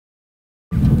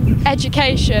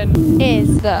Education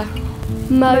is the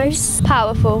most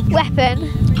powerful weapon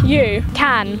you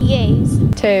can use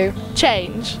to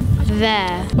change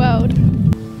their world.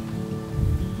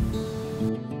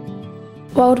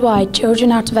 Worldwide,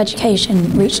 children out of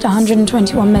education reached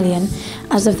 121 million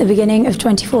as of the beginning of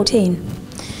 2014.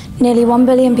 Nearly 1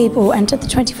 billion people entered the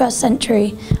 21st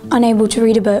century unable to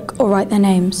read a book or write their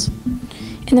names.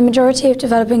 In the majority of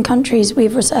developing countries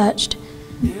we've researched,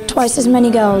 twice as many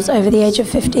girls over the age of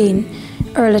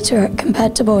 15 are illiterate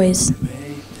compared to boys.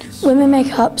 Women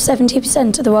make up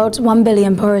 70% of the world's 1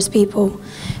 billion poorest people.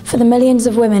 For the millions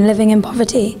of women living in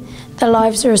poverty, their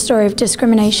lives are a story of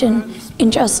discrimination,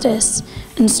 injustice,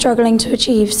 and struggling to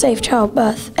achieve safe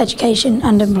childbirth, education,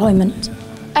 and employment.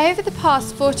 Over the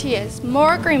past 40 years,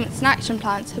 more agreements and action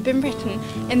plans have been written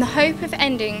in the hope of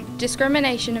ending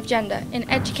discrimination of gender in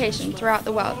education throughout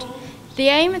the world. The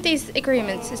aim of these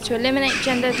agreements is to eliminate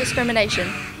gender discrimination.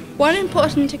 One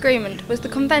important agreement was the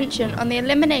Convention on the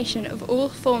Elimination of All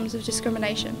Forms of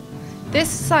Discrimination. This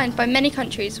was signed by many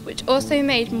countries, which also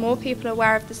made more people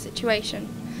aware of the situation.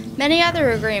 Many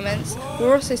other agreements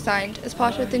were also signed as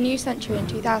part of the new century in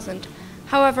 2000.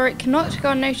 However, it cannot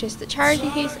go unnoticed that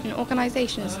charities and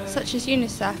organisations such as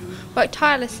UNICEF work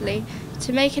tirelessly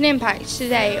to make an impact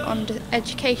today on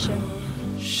education.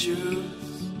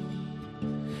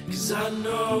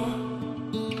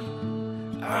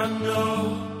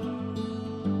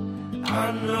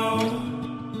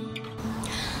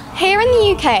 Here in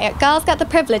the UK, girls get the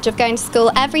privilege of going to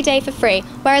school every day for free,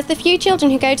 whereas the few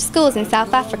children who go to schools in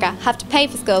South Africa have to pay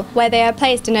for school, where they are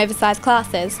placed in oversized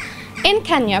classes. In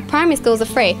Kenya, primary schools are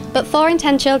free, but 4 in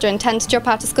 10 children tend to drop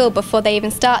out of school before they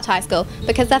even start high school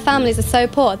because their families are so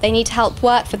poor they need help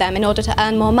work for them in order to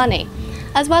earn more money.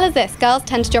 As well as this, girls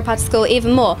tend to drop out of school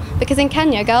even more because in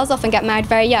Kenya, girls often get married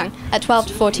very young, at 12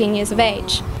 to 14 years of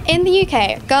age. In the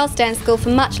UK, girls stay in school for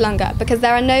much longer because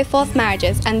there are no forced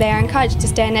marriages and they are encouraged to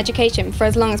stay in education for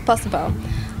as long as possible.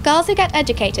 Girls who get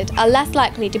educated are less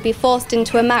likely to be forced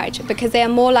into a marriage because they are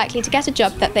more likely to get a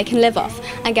job that they can live off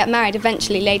and get married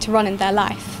eventually later on in their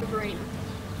life.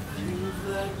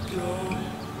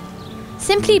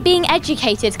 Simply being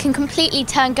educated can completely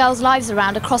turn girls' lives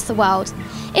around across the world.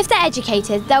 If they're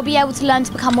educated, they'll be able to learn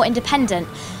to become more independent.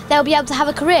 They'll be able to have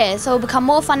a career, so they'll become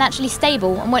more financially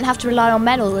stable and won't have to rely on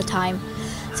men all the time.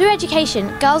 Through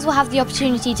education, girls will have the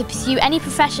opportunity to pursue any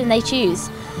profession they choose.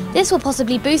 This will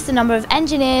possibly boost the number of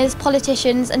engineers,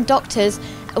 politicians and doctors,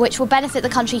 which will benefit the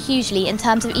country hugely in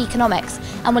terms of economics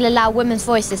and will allow women's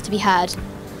voices to be heard.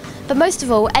 But most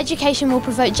of all, education will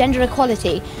promote gender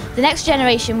equality. The next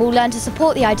generation will learn to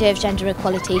support the idea of gender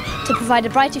equality to provide a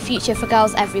brighter future for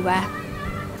girls everywhere.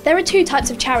 There are 2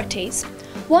 types of charities.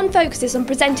 One focuses on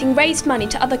presenting raised money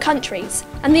to other countries,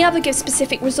 and the other gives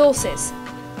specific resources.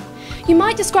 You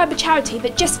might describe a charity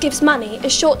that just gives money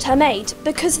as short-term aid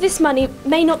because this money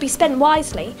may not be spent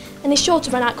wisely and is sure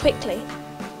to run out quickly.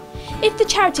 If the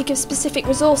charity gives specific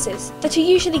resources that are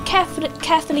usually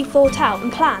carefully thought out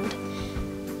and planned,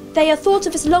 they are thought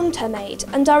of as long-term aid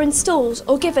and are installed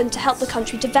or given to help the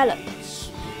country develop.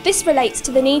 This relates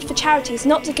to the need for charities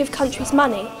not to give countries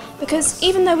money because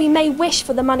even though we may wish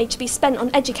for the money to be spent on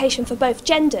education for both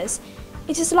genders,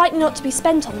 it is likely not to be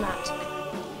spent on that.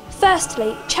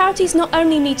 Firstly, charities not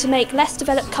only need to make less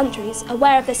developed countries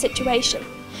aware of their situation,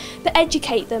 but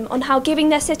educate them on how giving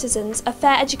their citizens a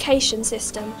fair education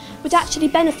system would actually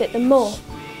benefit them more.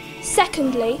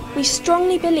 Secondly, we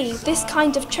strongly believe this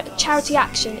kind of charity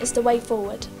action is the way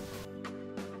forward.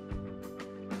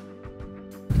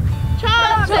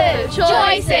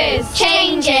 Choices,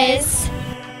 changes.